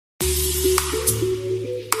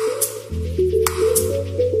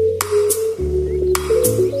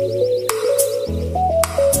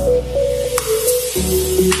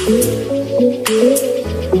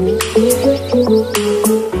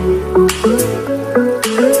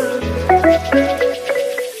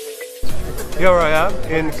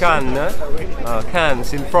in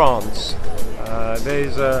Cannes in France. There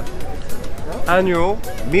is an annual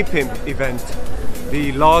MIPIM event,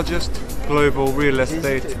 the largest global real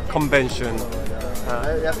estate convention.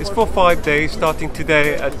 It's for 5 days, starting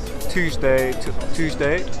today at Tuesday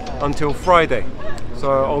until Friday.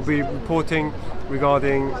 So I'll be reporting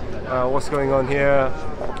regarding what's going on here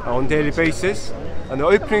on a daily basis. And the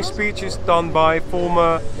opening speech is done by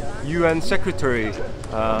former UN Secretary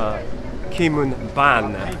Kim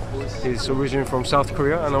Ban. He's originally from South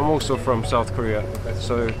Korea, and I'm also from South Korea.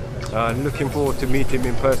 So looking forward to meet him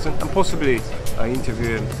in person and possibly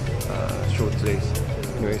interview him shortly.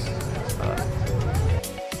 Anyways.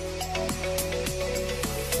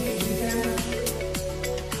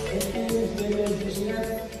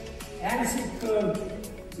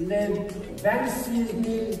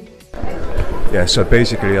 Yeah, so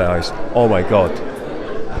basically, guys, oh my God,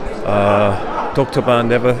 Dr. Ban,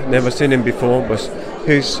 never seen him before, but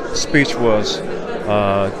his speech was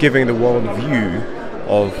giving the world a view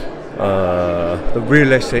of the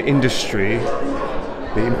real estate industry,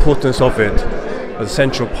 the importance of it, as a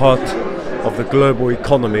central part of the global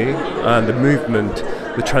economy and the movement,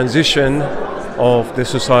 the transition of the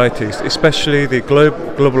societies, especially the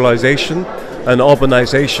globalization and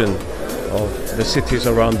urbanization of the cities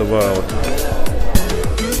around the world.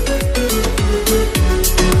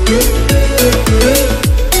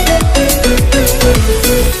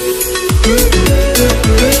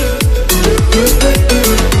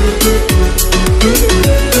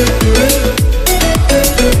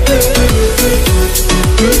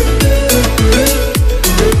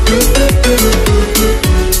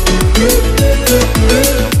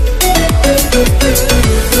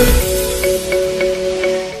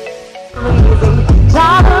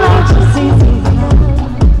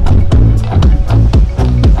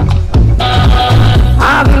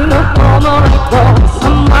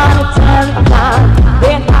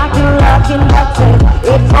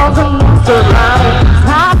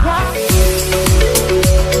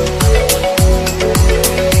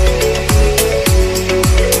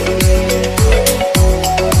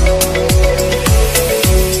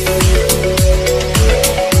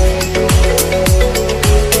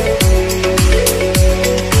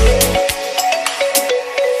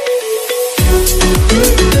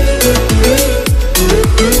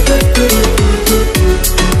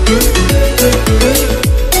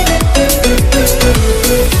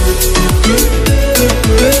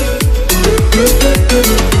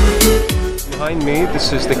 Behind me,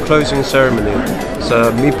 this is the closing ceremony. It's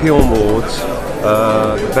a MIPIM Awards,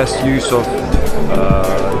 the best use of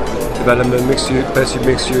development, best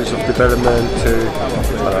mixed use of development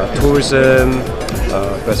to tourism,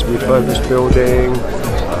 best refurbished building,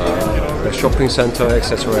 best shopping center,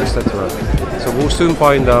 etc., etc. So we'll soon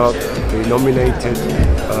find out the nominated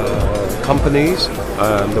companies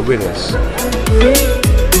and the winners.